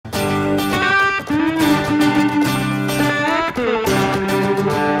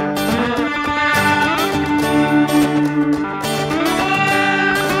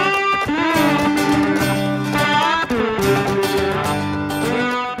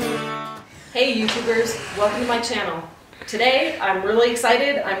Hey YouTubers, welcome to my channel. Today I'm really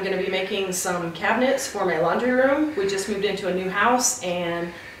excited. I'm going to be making some cabinets for my laundry room. We just moved into a new house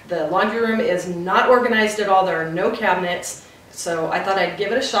and the laundry room is not organized at all. There are no cabinets, so I thought I'd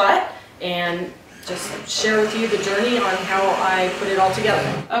give it a shot and just share with you the journey on how I put it all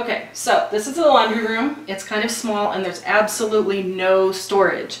together. Okay, so this is the laundry room. It's kind of small and there's absolutely no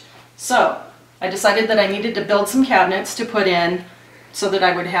storage. So I decided that I needed to build some cabinets to put in so that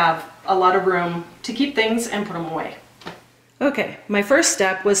I would have a lot of room to keep things and put them away. Okay, my first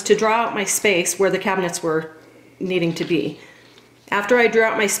step was to draw out my space where the cabinets were needing to be. After I drew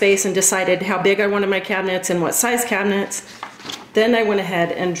out my space and decided how big I wanted my cabinets and what size cabinets, then I went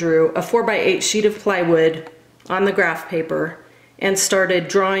ahead and drew a 4x8 sheet of plywood on the graph paper and started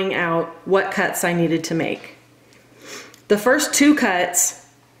drawing out what cuts I needed to make. The first two cuts,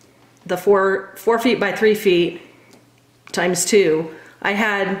 the 4 feet by 3 feet times 2, I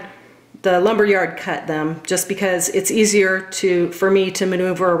had the lumberyard cut them just because it's easier for me to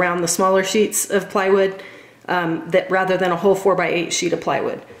maneuver around the smaller sheets of plywood rather than a whole 4x8 sheet of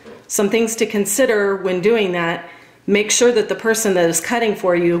plywood. Some things to consider when doing that: make sure that the person that is cutting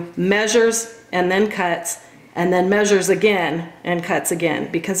for you measures and then cuts, and then measures again and cuts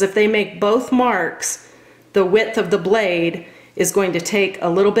again, because if they make both marks, the width of the blade is going to take a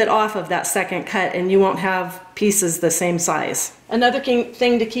little bit off of that second cut and you won't have pieces the same size. Another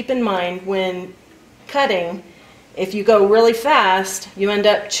thing to keep in mind when cutting, if you go really fast, you end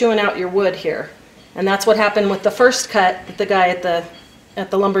up chewing out your wood here. And that's what happened with the first cut that the guy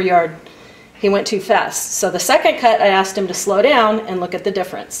at the lumberyard, he went too fast. So the second cut, I asked him to slow down and look at the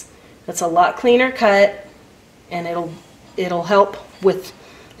difference. It's a lot cleaner cut and it'll help with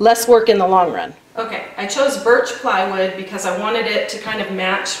less work in the long run. Okay, I chose birch plywood because I wanted it to kind of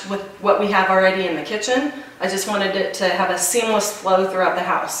match with what we have already in the kitchen. I just wanted it to have a seamless flow throughout the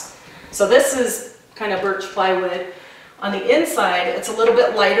house. So this is kind of birch plywood. On the inside, it's a little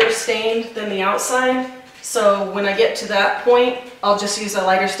bit lighter stained than the outside. So when I get to that point, I'll just use a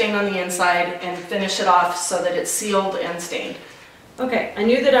lighter stain on the inside and finish it off so that it's sealed and stained. Okay, I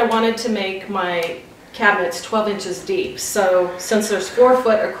knew that I wanted to make my cabinets 12 inches deep. So since there's 4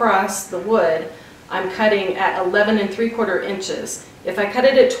 foot across the wood, I'm cutting at 11 3/4 inches. If I cut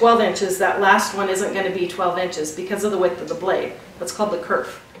it at 12 inches, that last one isn't going to be 12 inches because of the width of the blade. That's called the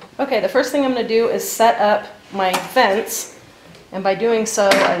kerf. Okay, the first thing I'm going to do is set up my fence, and by doing so,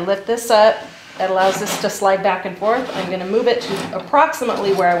 I lift this up. It allows this to slide back and forth. I'm going to move it to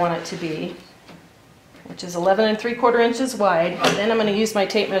approximately where I want it to be, which is 11 3/4 inches wide. Then I'm going to use my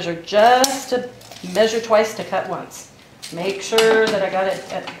tape measure just to measure twice to cut once. Make sure that I got it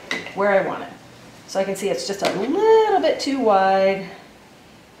at where I want it. So I can see it's just a little bit too wide.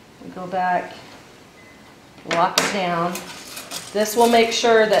 Go back, lock it down. This will make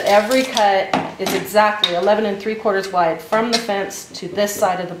sure that every cut is exactly 11 3/4 wide from the fence to this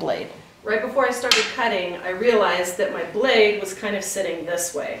side of the blade. Right before I started cutting, I realized that my blade was kind of sitting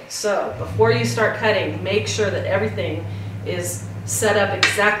this way. So before you start cutting, make sure that everything is set up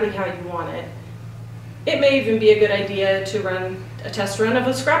exactly how you want it. It may even be a good idea to run a test run of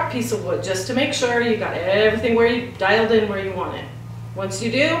a scrap piece of wood just to make sure you got everything where you dialed in where you want it. Once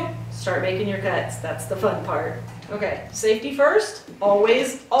you do, start making your cuts. That's the fun part. Okay, safety first.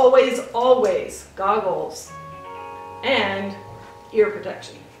 Always, always, always goggles and ear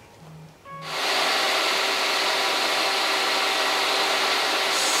protection.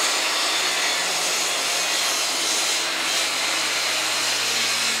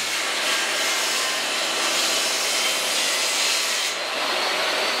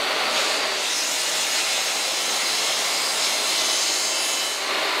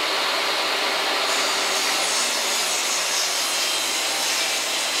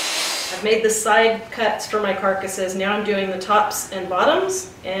 I've made the side cuts for my carcasses. Now I'm doing the tops and bottoms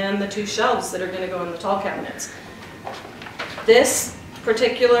and the 2 shelves that are going to go in the tall cabinets. This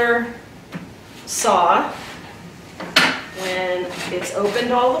particular saw, when it's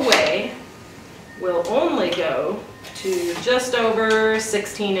opened all the way, will only go to just over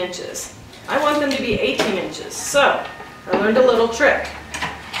 16 inches. I want them to be 18 inches. So I learned a little trick.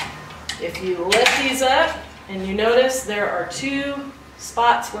 If you lift these up and you notice there are 2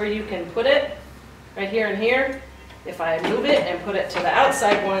 spots where you can put it, right here and here. If I move it and put it to the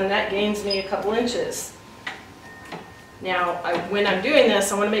outside one, that gains me a couple inches. Now, when I'm doing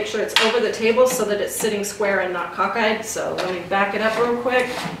this, I want to make sure it's over the table so that it's sitting square and not cockeyed. So let me back it up real quick.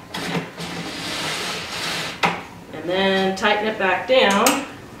 And then tighten it back down.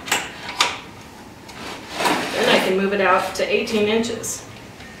 Then I can move it out to 18 inches.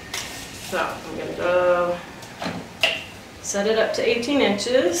 So I'm going to go set it up to 18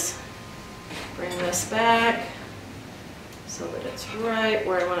 inches. Bring this back so that it's right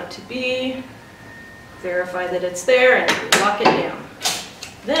where I want it to be. Verify that it's there and lock it down.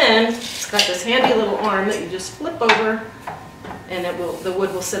 Then it's got this handy little arm that you just flip over, and the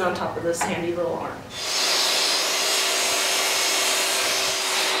wood will sit on top of this handy little arm.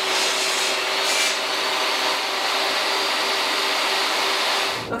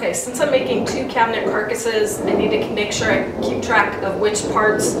 Okay, since I'm making 2 cabinet carcasses, I need to make sure I keep track of which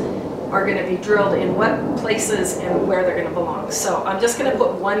parts are going to be drilled in what places and where they're going to belong. So I'm just going to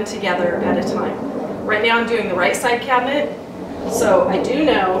put one together at a time. Right now I'm doing the right side cabinet, so I do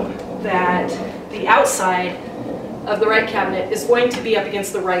know that the outside of the right cabinet is going to be up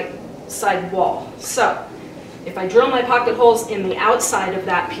against the right side wall. So if I drill my pocket holes in the outside of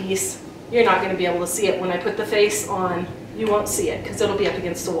that piece, you're not going to be able to see it. When I put the face on, you won't see it because it'll be up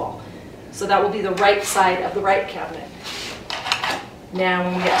against the wall. So that will be the right side of the right cabinet. Now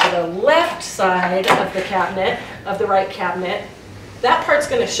when we get to the left side of the cabinet, of the right cabinet, that part's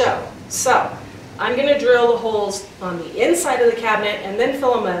going to show. So I'm going to drill the holes on the inside of the cabinet and then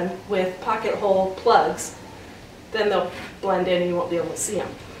fill them in with pocket hole plugs. Then they'll blend in and you won't be able to see them.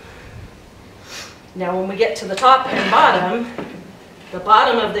 Now when we get to the top and bottom, the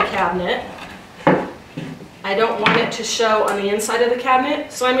bottom of the cabinet, I don't want it to show on the inside of the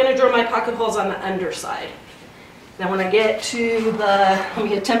cabinet, so I'm going to drill my pocket holes on the underside. Now when I get to let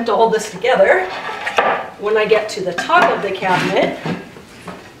me attempt to hold this together. When I get to the top of the cabinet,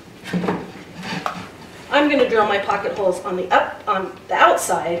 I'm going to drill my pocket holes on the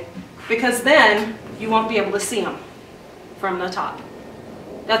outside, because then you won't be able to see them from the top.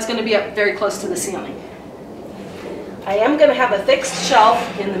 That's going to be up very close to the ceiling. I am going to have a fixed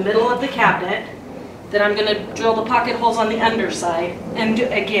shelf in the middle of the cabinet that I'm going to drill the pocket holes on the underside and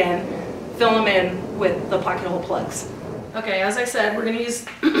again fill them in with the pocket hole plugs. Okay, as I said, we're going to use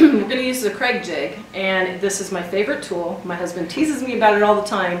the Kreg jig, and this is my favorite tool. My husband teases me about it all the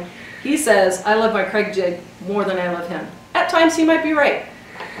time. He says I love my Kreg jig more than I love him. At times he might be right.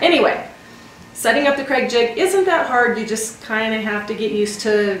 Anyway, setting up the Kreg jig isn't that hard. You just kind of have to get used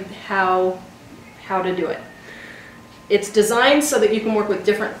to how to do it. It's designed so that you can work with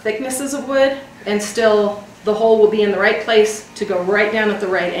different thicknesses of wood and still the hole will be in the right place to go right down at the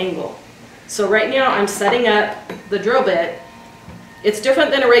right angle. So right now I'm setting up the drill bit. It's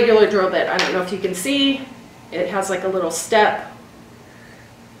different than a regular drill bit. I don't know if you can see, it has like a little step.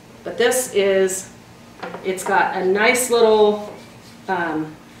 But this is, it's got a nice little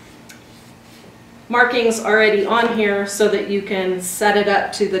markings already on here so that you can set it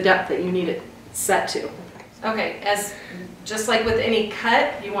up to the depth that you need it set to. Okay, just like with any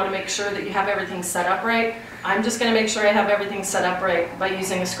cut, you want to make sure that you have everything set up right. I'm just going to make sure I have everything set up right by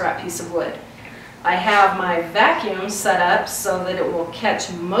using a scrap piece of wood. I have my vacuum set up so that it will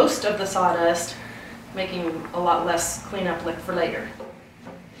catch most of the sawdust, making a lot less cleanup for later.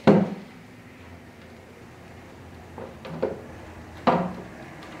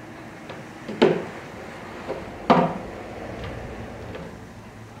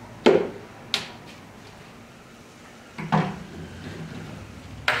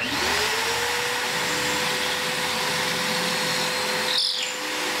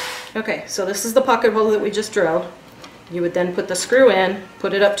 Okay, so this is the pocket hole that we just drilled. You would then put the screw in,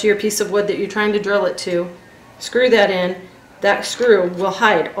 put it up to your piece of wood that you're trying to drill it to, screw that in. That screw will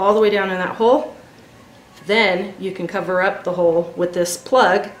hide all the way down in that hole. Then you can cover up the hole with this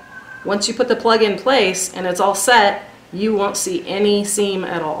plug. Once you put the plug in place and it's all set, you won't see any seam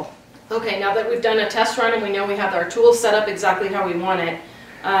at all. Okay, now that we've done a test run and we know we have our tools set up exactly how we want it,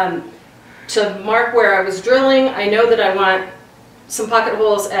 to mark where I was drilling, I know that I want some pocket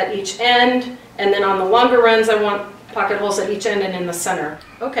holes at each end, and then on the longer runs I want pocket holes at each end and in the center.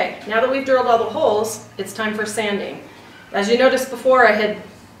 Okay, now that we've drilled all the holes, it's time for sanding. As you noticed before, I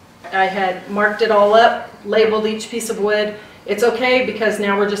had marked it all up, labeled each piece of wood. It's okay because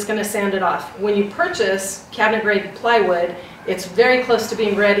now we're just going to sand it off. When you purchase cabinet grade plywood, it's very close to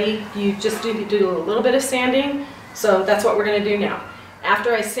being ready. You just do a little bit of sanding, so that's what we're going to do now.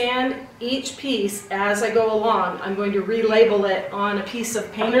 After I sand each piece as I go along, I'm going to relabel it on a piece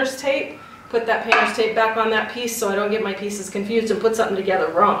of painter's tape, put that painter's tape back on that piece so I don't get my pieces confused and put something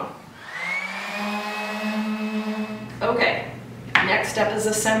together wrong. Okay, next step is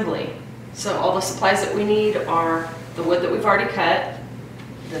assembly. So all the supplies that we need are the wood that we've already cut,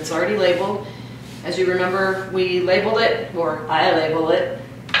 that's already labeled. As you remember, we labeled it, or I label it,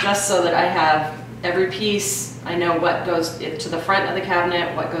 just so that I have every piece. I know what goes to the front of the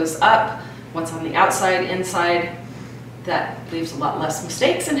cabinet, what goes up, what's on the outside, inside. That leaves a lot less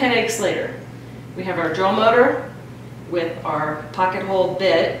mistakes and headaches later. We have our drill motor with our pocket hole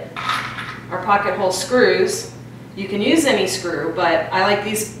bit, are pocket hole screws. You can use any screw, but I like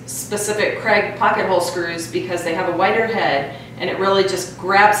these specific Kreg pocket hole screws because they have a wider head and it really just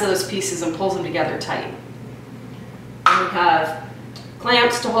grabs those pieces and pulls them together tight. And we have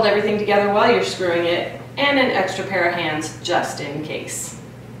clamps to hold everything together while you're screwing it, and an extra pair of hands just in case.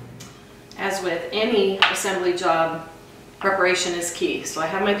 As with any assembly job, preparation is key. So I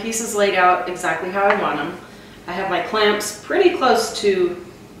have my pieces laid out exactly how I want them. I have my clamps pretty close to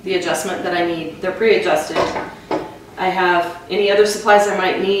the adjustment that I need. They're pre-adjusted. I have any other supplies I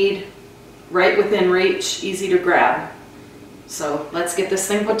might need right within reach, easy to grab. So let's get this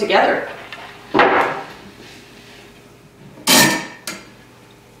thing put together.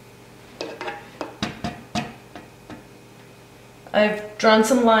 I've drawn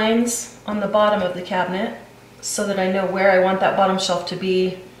some lines on the bottom of the cabinet so that I know where I want that bottom shelf to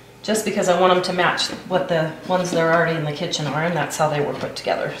be, just because I want them to match what the ones that are already in the kitchen are, and that's how they were put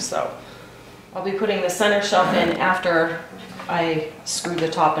together. So I'll be putting the center shelf in after I screw the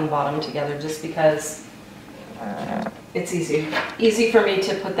top and bottom together, just because it's easy for me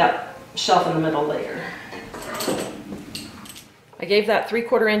to put that shelf in the middle later. I gave that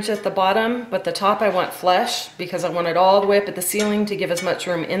 3/4 inch at the bottom, but the top I want flush because I want it all the way up at the ceiling to give as much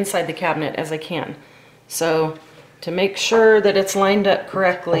room inside the cabinet as I can. So to make sure that it's lined up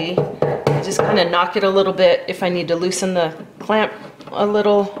correctly, I just kind of knock it a little bit if I need to loosen the clamp a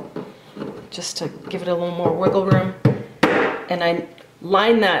little, just to give it a little more wiggle room. And I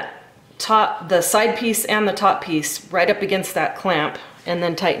line that top, the side piece and the top piece right up against that clamp, and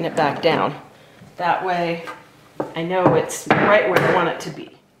then tighten it back down. That way I know it's right where I want it to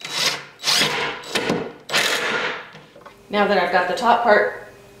be. Now that I've got the top part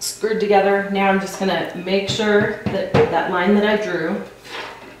screwed together, now I'm just going to make sure that that line that I drew,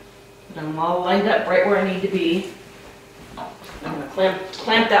 that I'm all lined up right where I need to be. I'm going to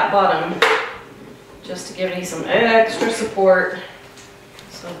clamp that bottom just to give me some extra support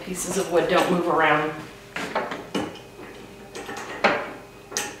so pieces of wood don't move around.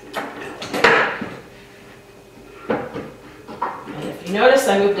 Notice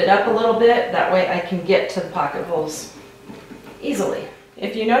I moved it up a little bit, that way I can get to the pocket holes easily.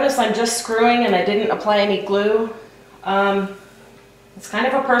 If you notice I'm just screwing and I didn't apply any glue, it's kind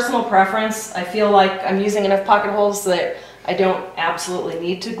of a personal preference. I feel like I'm using enough pocket holes that I don't absolutely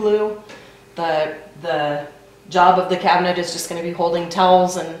need to glue. The job of the cabinet is just going to be holding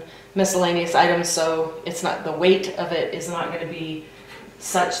towels and miscellaneous items, so it's not, the weight of it is not going to be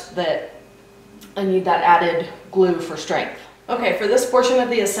such that I need that added glue for strength. Okay, for this portion of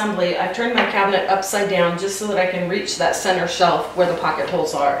the assembly, I've turned my cabinet upside down just so that I can reach that center shelf where the pocket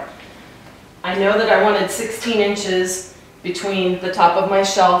holes are. I know that I wanted 16 inches between the top of my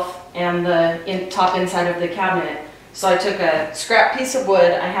shelf and the top inside of the cabinet. So I took a scrap piece of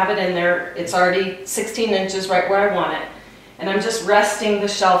wood, I have it in there, it's already 16 inches right where I want it, and I'm just resting the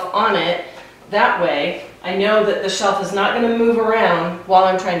shelf on it. That way, I know that the shelf is not going to move around while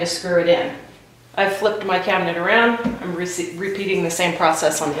I'm trying to screw it in. I've flipped my cabinet around. I'm repeating the same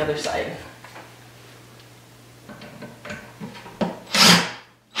process on the other side.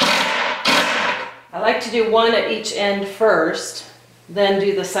 I like to do one at each end first, then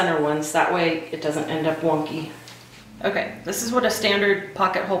do the center ones. That way it doesn't end up wonky. Okay, this is what a standard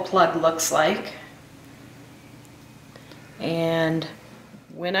pocket hole plug looks like. And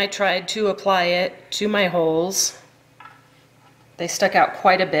when I tried to apply it to my holes, they stuck out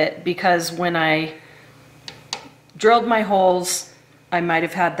quite a bit because when I drilled my holes, I might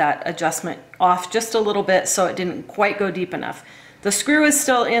have had that adjustment off just a little bit, so it didn't quite go deep enough. The screw is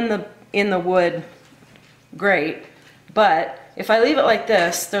still in the wood, great, but if I leave it like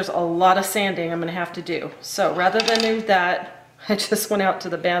this, there's a lot of sanding I'm going to have to do. So rather than do that, I just went out to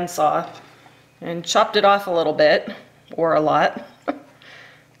the bandsaw and chopped it off a little bit, or a lot.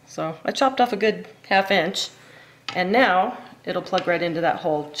 So I chopped off a good ½ inch, and now it'll plug right into that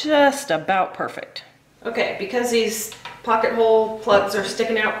hole just about perfect. Okay, because these pocket hole plugs are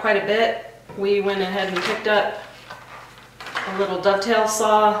sticking out quite a bit, we went ahead and picked up a little dovetail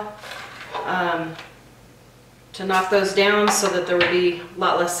saw to knock those down so that there would be a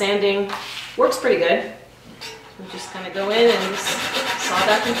lot less sanding. Works pretty good. We just kind of go in and saw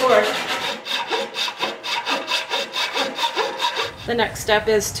back and forth. The next step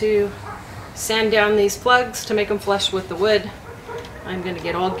is to sand down these plugs to make them flush with the wood. I'm going to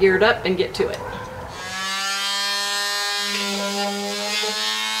get all geared up and get to it.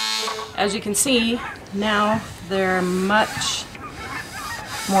 As you can see, now they're much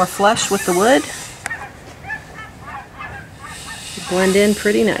more flush with the wood. They blend in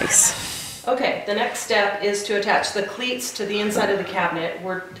pretty nice. Okay, the next step is to attach the cleats to the inside of the cabinet.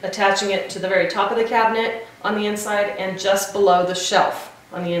 We're attaching it to the very top of the cabinet on the inside and just below the shelf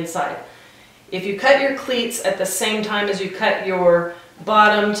on the inside. If you cut your cleats at the same time as you cut your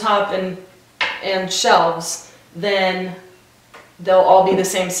bottom, top, and shelves, then they'll all be the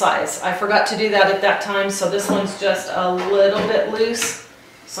same size. I forgot to do that at that time, so this one's just a little bit loose.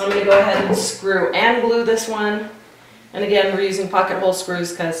 So I'm going to go ahead and screw and glue this one. And again, we're using pocket hole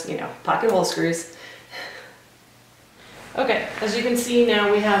screws because, you know, pocket hole screws. Okay, as you can see now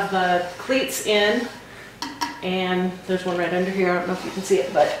we have the cleats in, and there's one right under here. I don't know if you can see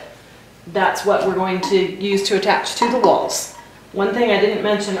it, but that's what we're going to use to attach to the walls. One thing I didn't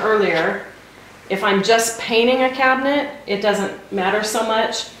mention earlier, if I'm just painting a cabinet, it doesn't matter so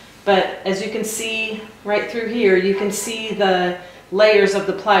much, but as you can see right through here, you can see the layers of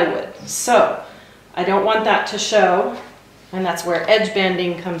the plywood. So I don't want that to show, and that's where edge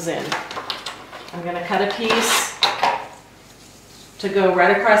banding comes in. I'm going to cut a piece to go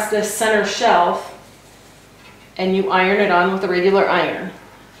right across this center shelf, and you iron it on with a regular iron.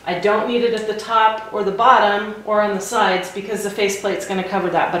 I don't need it at the top or the bottom or on the sides because the faceplate's going to cover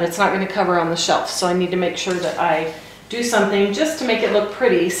that, but it's not going to cover on the shelf. So I need to make sure that I do something just to make it look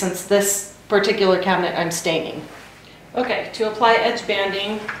pretty, since this particular cabinet I'm staining. Okay, to apply edge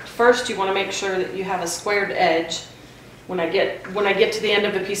banding, first you want to make sure that you have a squared edge. When I get to the end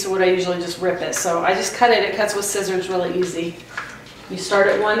of a piece of wood, I usually just rip it. So I just cut it. It cuts with scissors really easy. You start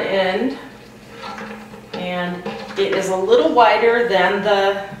at one end, and it is a little wider than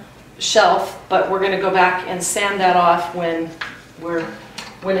the shelf, but we're going to go back and sand that off when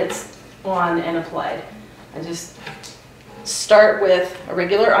it's on and applied. I just start with a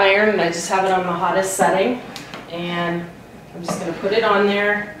regular iron, and I just have it on the hottest setting, and I'm just going to put it on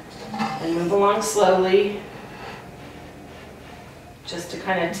there and move along slowly just to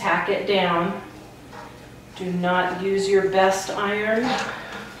kind of tack it down. Do not use your best iron.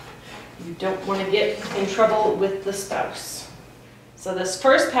 You don't want to get in trouble with the spouse. So this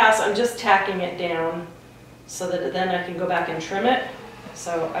first pass, I'm just tacking it down so that then I can go back and trim it.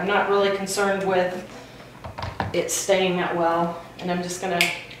 So I'm not really concerned with it staying that well. And I'm just going to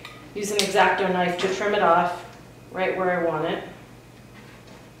use an X-Acto knife to trim it off right where I want it.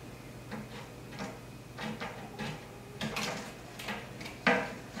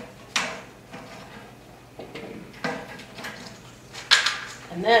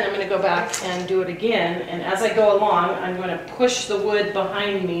 And then I'm going to go back and do it again, and as I go along, I'm going to push the wood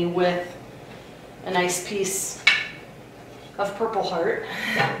behind me with a nice piece of Purple Heart,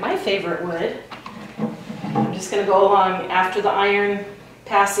 my favorite wood. I'm just going to go along after the iron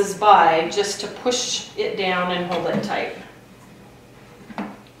passes by just to push it down and hold it tight.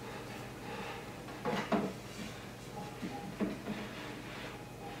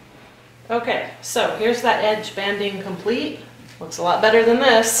 Okay, so here's that edge banding complete. Looks a lot better than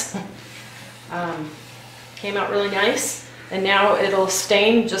this. Came out really nice, and now it'll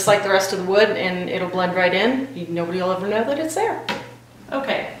stain just like the rest of the wood, and it'll blend right in. Nobody will ever know that it's there.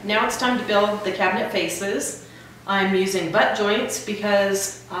 Okay, now it's time to build the cabinet faces. I'm using butt joints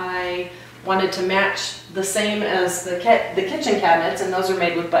because I wanted to match the same as the kitchen cabinets, and those are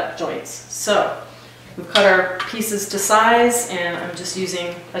made with butt joints. So we've cut our pieces to size, and I'm just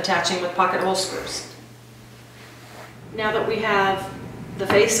attaching with pocket hole screws. Now that we have the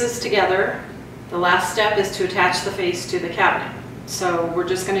faces together, the last step is to attach the face to the cabinet. So we're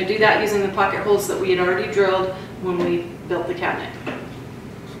just going to do that using the pocket holes that we had already drilled when we built the cabinet.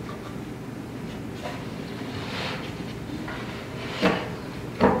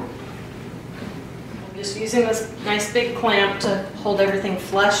 I'm just using this nice big clamp to hold everything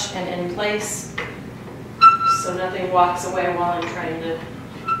flush and in place so nothing walks away while I'm trying to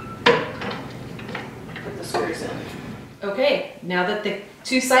put the screws in. Okay, now that the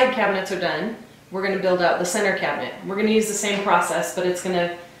two side cabinets are done, we're going to build out the center cabinet. We're going to use the same process, but it's going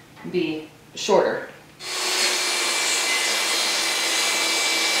to be shorter.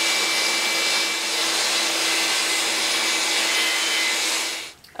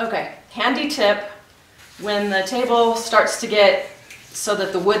 Okay, handy tip, when the table starts to get so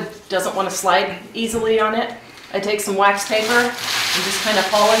that the wood doesn't want to slide easily on it, I take some wax paper and just kind of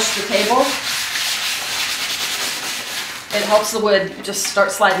polish the table. It helps the wood just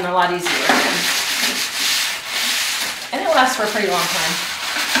start sliding a lot easier. And it lasts for a pretty long time.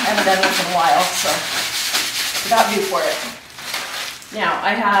 I haven't done this in a while, so without due for it. Now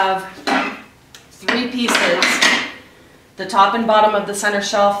I have 3 pieces, the top and bottom of the center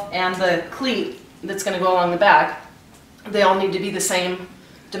shelf and the cleat that's going to go along the back. They all need to be the same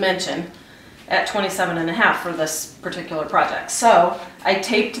dimension at 27.5 for this particular project. So I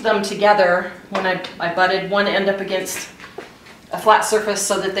taped them together when I butted one end up against a flat surface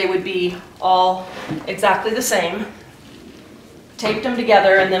so that they would be all exactly the same. Taped them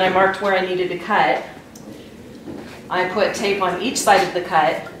together, and then I marked where I needed to cut. I put tape on each side of the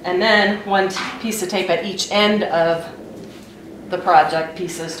cut, and then one piece of tape at each end of the project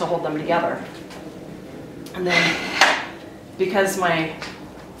pieces to hold them together. And then, because my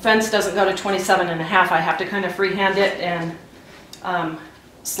fence doesn't go to 27.5, I have to kind of freehand it and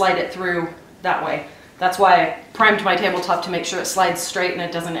slide it through that way. That's why I primed my tabletop to make sure it slides straight and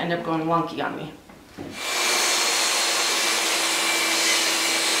it doesn't end up going wonky on me.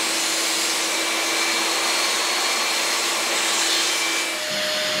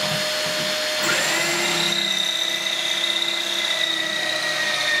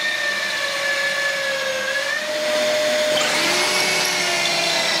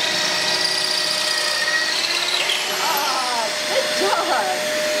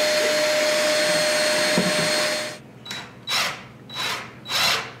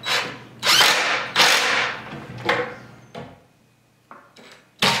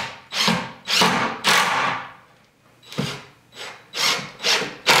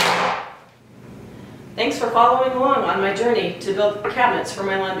 Thanks for following along on my journey to build cabinets for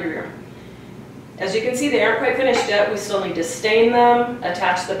my laundry room. As you can see, they aren't quite finished yet. We still need to stain them,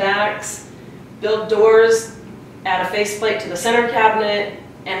 attach the backs, build doors, add a faceplate to the center cabinet,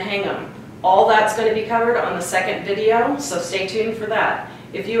 and hang them. All that's going to be covered on the second video, so stay tuned for that.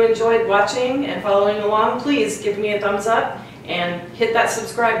 If you enjoyed watching and following along, please give me a thumbs up and hit that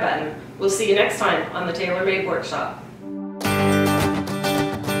subscribe button. We'll see you next time on the Tailor Made Workshop.